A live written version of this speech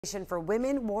For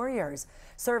Women Warriors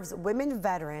serves women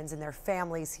veterans and their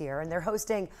families here, and they're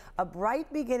hosting a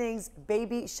Bright Beginnings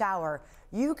baby shower.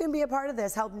 You can be a part of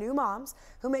this. Help new moms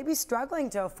who may be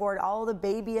struggling to afford all the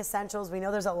baby essentials. We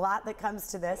know there's a lot that comes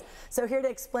to this. So here to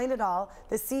explain it all,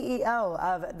 the CEO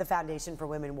of the Foundation for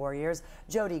Women Warriors,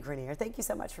 Jody Grenier. Thank you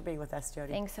so much for being with us,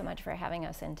 Jody. Thanks so much for having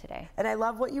us in today. And I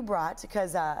love what you brought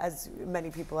because as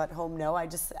many people at home know, I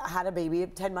just had a baby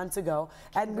 10 months ago.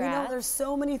 And we know there's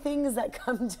so many things that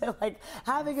come to like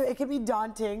having it can be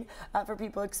daunting for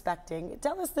people expecting.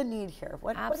 Tell us the need here.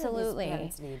 Absolutely. What do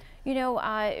these parents need? You know,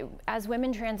 as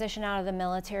women transition out of the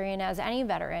military and as any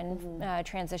veteran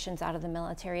transitions out of the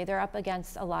military, they're up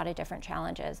against a lot of different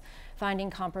challenges. Finding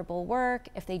comparable work,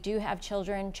 if they do have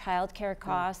children, childcare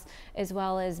costs, as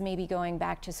well as maybe going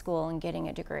back to school and getting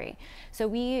a degree. So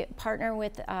we partner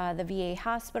with the VA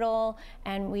hospital,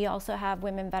 and we also have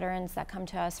women veterans that come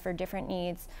to us for different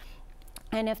needs.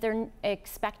 And if they're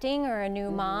expecting or a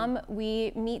new mom,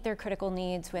 we meet their critical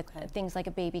needs with things like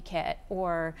a baby kit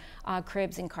or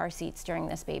cribs and car seats during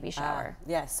this baby shower.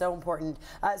 Yes, so important.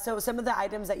 So some of the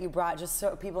items that you brought, just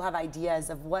so people have ideas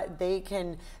of what they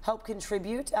can help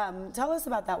contribute. Tell us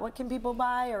about that. What can people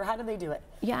buy, or how do they do it?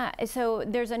 Yeah, so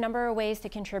there's a number of ways to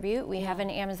contribute. We have an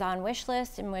Amazon wish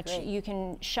list in which you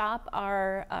can shop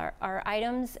our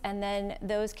items, and then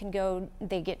those can go,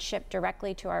 they get shipped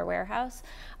directly to our warehouse.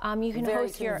 You can Very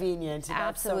convenient.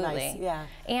 Absolutely. That's so nice. Yeah.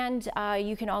 And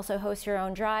you can also host your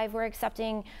own drive. We're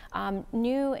accepting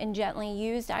new and gently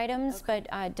used items, but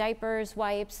diapers,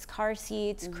 wipes, car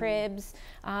seats, cribs,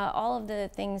 all of the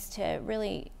things to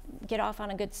really get off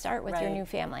on a good start with your new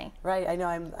family. Right. I know.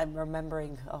 I'm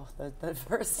remembering the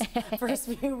first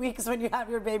few weeks when you have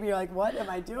your baby. You're like, what am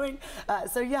I doing?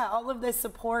 So yeah, all of this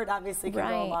support obviously can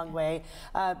go a long way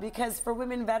because for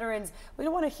women veterans, we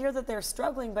don't want to hear that they're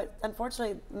struggling, but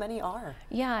unfortunately, many are.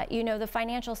 Yeah. You know, the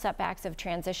financial setbacks of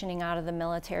transitioning out of the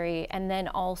military and then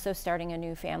also starting a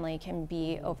new family can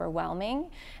be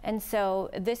overwhelming. And so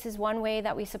this is one way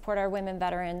that we support our women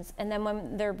veterans. And then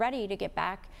when they're ready to get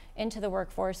back into the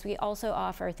workforce, we also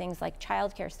offer things like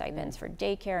childcare stipends for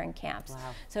daycare and camps.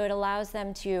 So it allows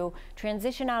them to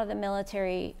transition out of the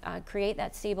military, create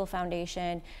that stable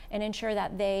foundation, and ensure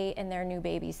that they and their new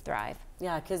babies thrive.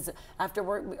 Yeah, because after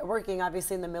working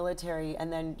obviously in the military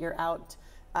and then you're out,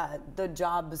 the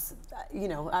jobs, you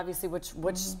know, obviously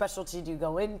which specialty do you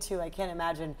go into? I can't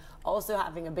imagine also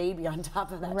having a baby on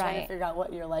top of that, trying to figure out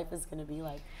what your life is going to be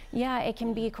like. Yeah, it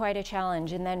can be quite a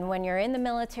challenge. And then when you're in the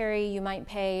military, you might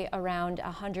pay around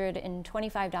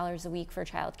 $125 a week for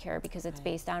childcare because it's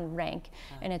based on rank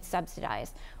and it's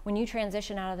subsidized. When you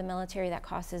transition out of the military, that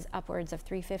cost is upwards of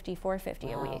 $350,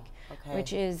 $450 a week,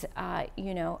 which is,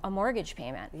 you know, a mortgage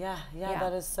payment. Yeah,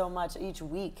 that is so much each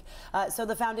week. So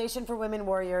the Foundation for Women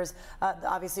Warriors,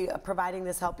 obviously providing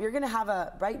this help. You're going to have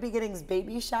a Bright Beginnings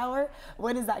baby shower.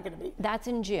 When is that going to be? That's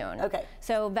in June. Okay.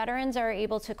 So veterans are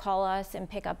able to call us and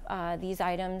pick up these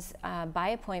items by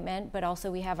appointment, but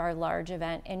also we have our large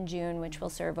event in June, which will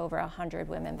serve over 100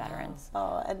 women veterans.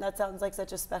 Oh, and that sounds like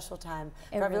such a special time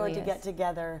for everyone to get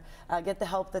together, get the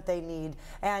help that they need.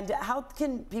 And how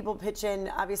can people pitch in?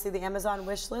 Obviously, the Amazon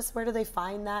wish list. Where do they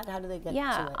find that? How do they get to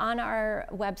it? On our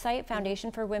website,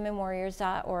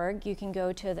 foundationforwomenwarriors.org, you can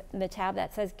go to the tab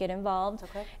that says Get Involved,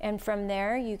 and from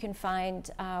there you can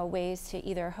find ways to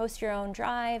either host your own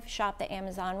drive, shop the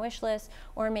Amazon wish list,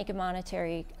 or make a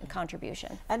monetary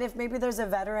contribution. And if maybe there's a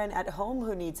veteran at home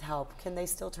who needs help, can they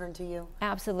still turn to you?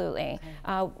 Absolutely.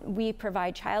 We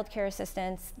provide childcare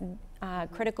assistance,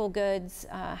 critical goods,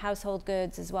 household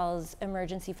goods, as well as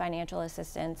emergency financial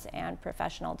assistance and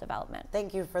professional development.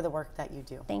 Thank you for the work that you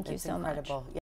do. Thank you so much. It's incredible.